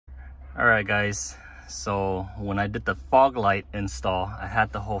Alright guys, so when I did the fog light install, I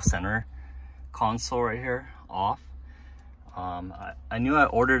had the whole center console right here off. I knew I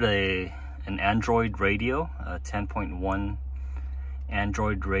ordered an Android radio, a 10.1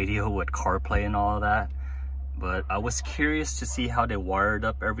 Android radio with Carplay and all of that, but I was curious to see how they wired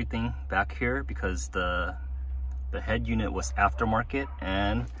up everything back here because the head unit was aftermarket,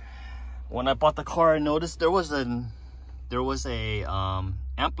 and when I bought the car I noticed there was a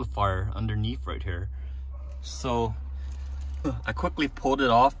amplifier underneath right here. So I quickly pulled it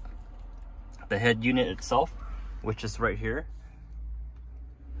off the head unit itself, which is right here.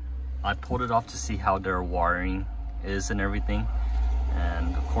 I pulled it off to see how their wiring is and everything,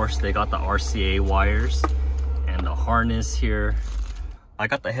 and of course they got the RCA wires and the harness here. I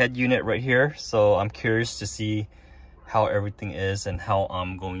got the head unit right here, so I'm curious to see how everything is and how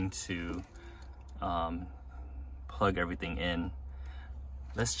I'm going to plug everything in.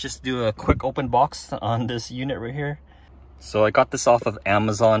 Let's just do a quick open box on this unit right here. So I got this off of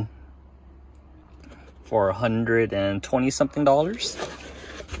Amazon for $120 something.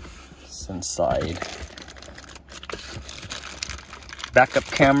 It's inside. Backup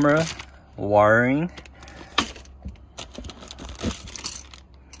camera, wiring,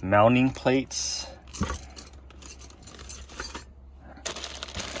 mounting plates,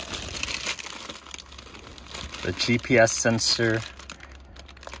 the GPS sensor,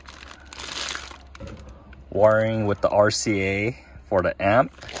 wiring with the RCA for the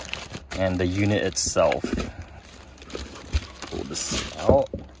amp, and the unit itself. Pull this out.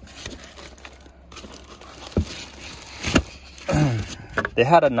 They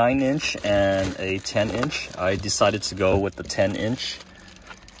had a 9-inch and a 10-inch. I decided to go with the 10-inch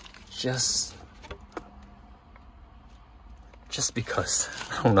just because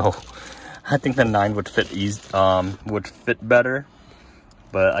I don't know. I think the 9 would fit better,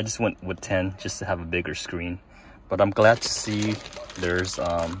 but I just went with 10 just to have a bigger screen. But I'm glad to see there's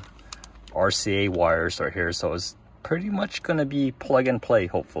RCA wires right here, so it's pretty much gonna be plug and play,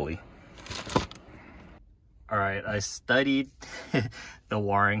 hopefully. All right, I studied the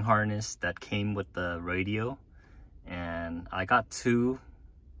wiring harness that came with the radio, and I got 2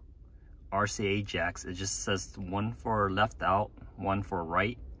 RCA jacks. It just says one for left out, one for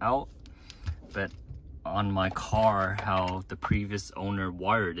right out. But on my car, how the previous owner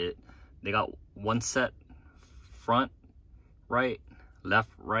wired it, they got one set front right,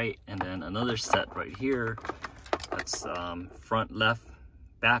 left right, and then another set right here that's front left,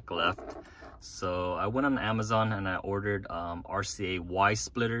 back left. So I went on Amazon and I ordered RCA Y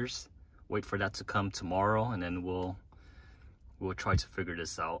splitters. Wait for that to come tomorrow, and then we'll try to figure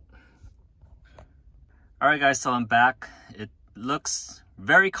this out. All right guys, so I'm back. It looks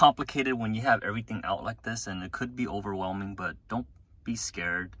very complicated when you have everything out like this, and it could be overwhelming, but don't be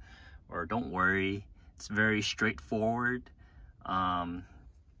scared or don't worry. It's very straightforward.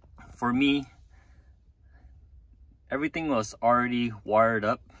 For me, everything was already wired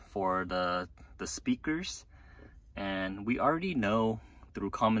up for the speakers, and we already know through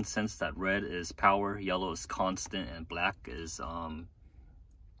common sense that red is power, yellow is constant, and black is the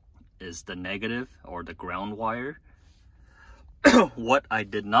negative or the ground wire. What I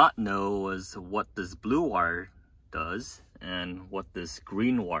did not know was what this blue wire does and what this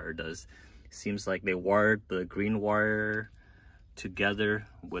green wire does. Seems like they wired the green wire together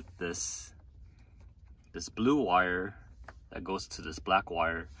with this blue wire that goes to this black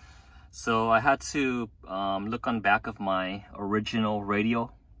wire. So I had to look on back of my original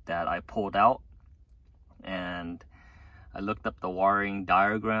radio that I pulled out, and I looked up the wiring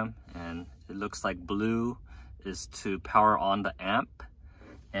diagram, and it looks like blue is to power on the amp,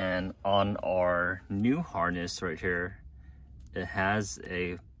 and on our new harness right here it has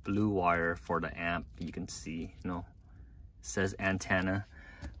a blue wire for the amp. You can see, it says antenna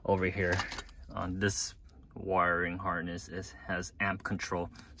over here on this wiring harness. It has amp control,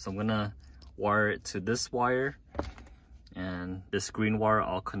 so I'm gonna wire it to this wire, and this green wire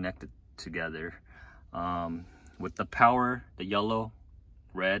I'll connect it together. With the power, the yellow,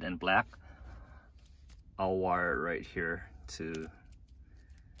 red, and black, I'll wire it right here to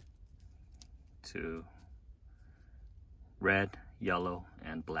red, yellow,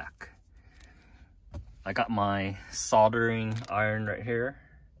 and black. I got my soldering iron right here,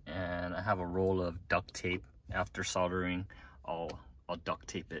 and I have a roll of duct tape. After soldering, I'll duct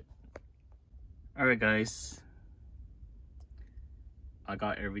tape it. All right guys, I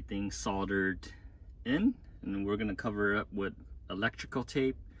got everything soldered in, and we're gonna cover it up with electrical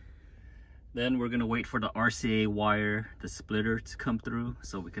tape. Then we're gonna wait for the RCA wire, the splitter, to come through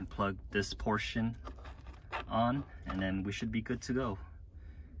so we can plug this portion on, and then we should be good to go.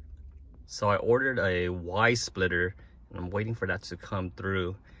 So I ordered a Y splitter and I'm waiting for that to come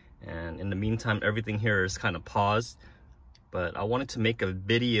through. And in the meantime, everything here is kind of paused. But I wanted to make a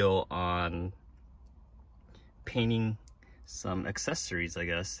video on painting some accessories, I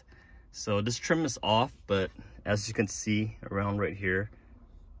guess. So this trim is off, but as you can see around right here,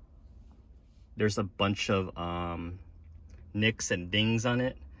 there's a bunch of nicks and dings on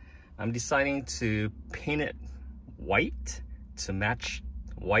it. I'm deciding to paint it white to match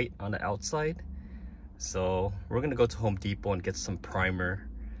white on the outside. So we're gonna go to Home Depot and get some primer,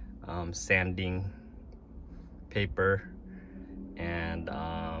 sanding paper, and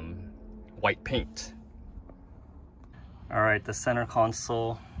white paint. All right, the center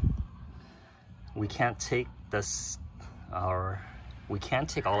console, we can't take this, we can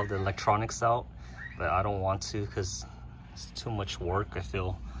take all of the electronics out, but I don't want to because it's too much work, I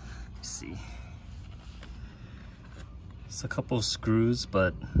feel. Let's see. It's a couple of screws,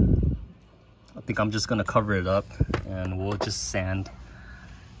 but I think I'm just gonna cover it up and we'll just sand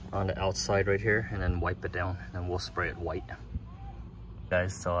on the outside right here and then wipe it down and we'll spray it white.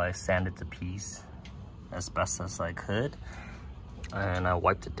 Guys, so I sanded the piece as best as I could and I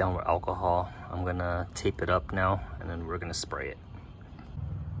wiped it down with alcohol. I'm gonna tape it up now and then we're gonna spray it.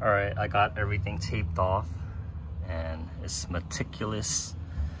 All right, I got everything taped off and it's meticulous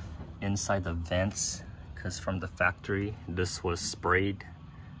inside the vents because from the factory this was sprayed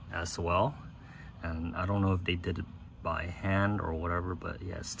as well, and I don't know if they did it by hand or whatever, but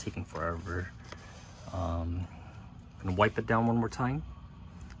yeah, it's taking forever. I'm gonna wipe it down one more time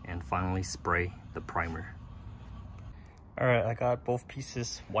and finally spray the primer. All right, I got both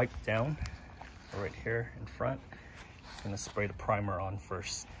pieces wiped down right here in front. I'm gonna spray the primer on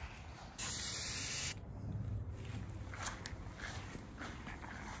first.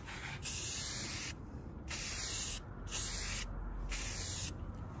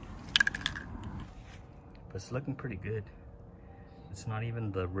 But it's looking pretty good. It's not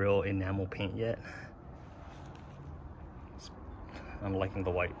even the real enamel paint yet. I'm liking the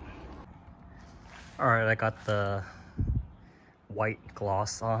white. All right, I got the white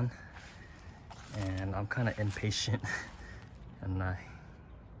gloss on and I'm kind of impatient and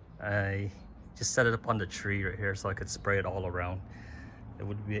I just set it up on the tree right here so I could spray it all around. It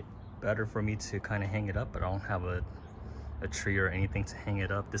would be better for me to kind of hang it up, but I don't have a tree or anything to hang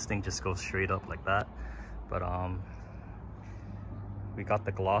it up. This thing just goes straight up like that. But we got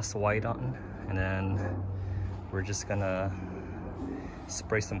the gloss white on and then we're just gonna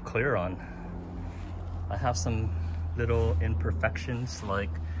spray some clear on. I have some little imperfections like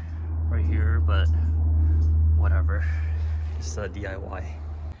right here, but whatever, it's a DIY.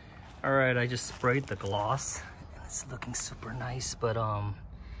 All right, I just sprayed the gloss and it's looking super nice, but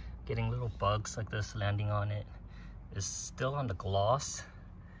getting little bugs like this landing on it is still on the gloss.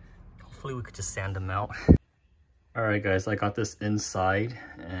 Hopefully we could just sand them out. All right guys, I got this inside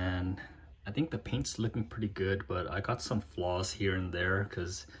and I think the paint's looking pretty good, but I got some flaws here and there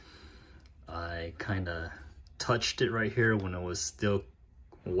because I kind of touched it right here when it was still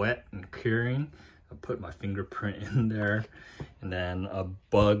wet and curing. I put my fingerprint in there and then a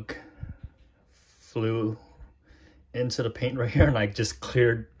bug flew into the paint right here and I just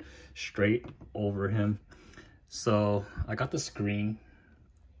cleared straight over him. So I got the screen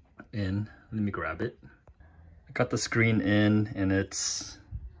in. Let me grab it. I got the screen in and it's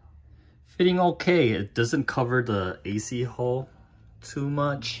fitting okay. It doesn't cover the AC hole too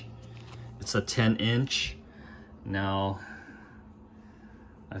much. It's a 10-inch. Now,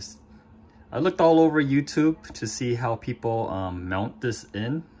 I looked all over YouTube to see how people mount this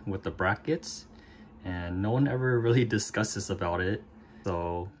in with the brackets, and no one ever really discusses about it.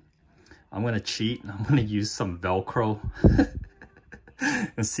 So I'm gonna cheat. I'm gonna use some Velcro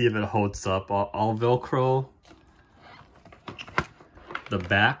and see if it holds up. I'll Velcro the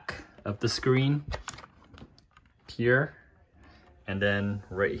back of the screen here, and then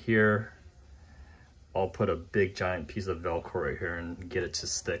right here I'll put a big giant piece of Velcro right here and get it to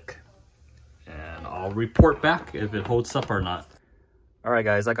stick, and I'll report back if it holds up or not. All right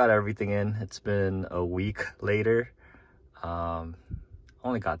guys, I got everything in. It's been a week later.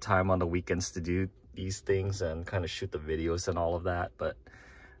 Only got time on the weekends to do these things and kind of shoot the videos and all of that, but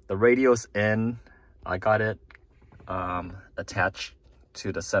the radio's in. I got it attached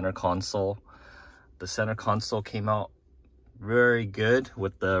to the center console. The center console came out very good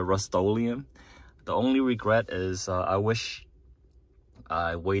with the Rust-Oleum. The only regret is I wish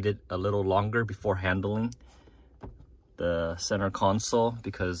I waited a little longer before handling the center console,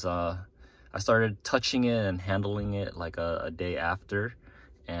 because I started touching it and handling it like a day after,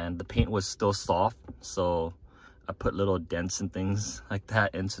 and the paint was still soft, so I put little dents and things like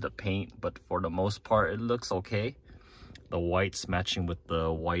that into the paint, but for the most part it looks okay. The white's matching with the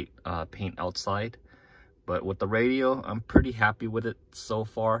white paint outside. But with the radio, I'm pretty happy with it so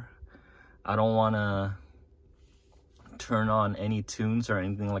far. I don't want to turn on any tunes or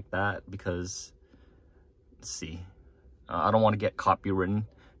anything like that because, let's see, I don't want to get copywritten.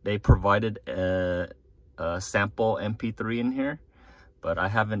 They provided a sample MP3 in here, but I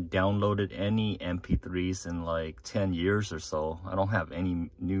haven't downloaded any MP3s in like 10 years or so. I don't have any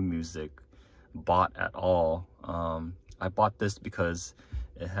new music bought at all. I bought this because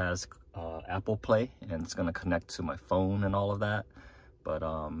it has Apple Play and it's gonna connect to my phone and all of that. But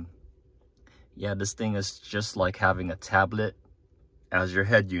yeah, this thing is just like having a tablet as your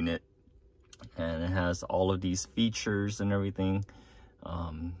head unit, and it has all of these features and everything.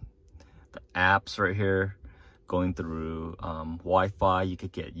 The apps right here, going through Wi-Fi. You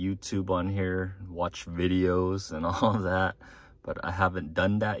could get YouTube on here, watch videos and all of that, but I haven't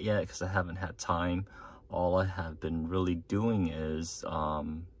done that yet because I haven't had time. All I have been really doing is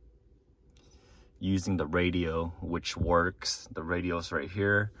using the radio, which works. The radio's right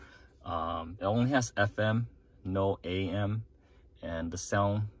here. It only has FM, no AM, and the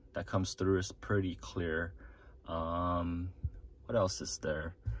sound that comes through is pretty clear. What else is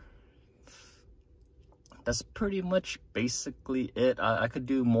there? That's pretty much basically it. I could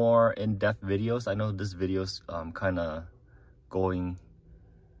do more in-depth videos. I know this video's kind of going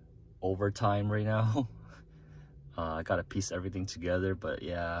overtime right now. I gotta piece everything together, but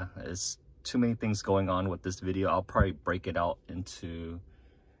yeah, it's too many things going on with this video. I'll probably break it out into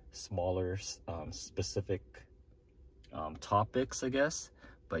smaller specific topics, I guess.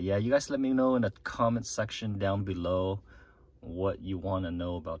 But yeah, you guys let me know in the comment section down below what you want to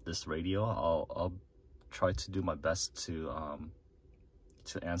know about this radio. I'll try to do my best to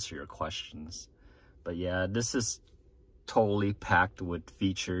answer your questions. But yeah, this is totally packed with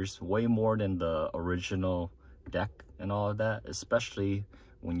features, way more than the original deck and all of that, especially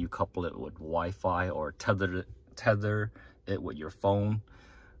when you couple it with Wi-Fi or tether it with your phone.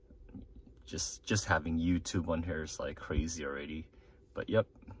 Just having YouTube on here is like crazy already. But yep,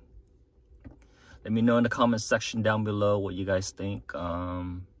 let me know in the comment section down below what you guys think.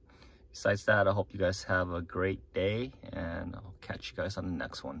 Besides that, I hope you guys have a great day, and I'll catch you guys on the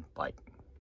next one. Bye.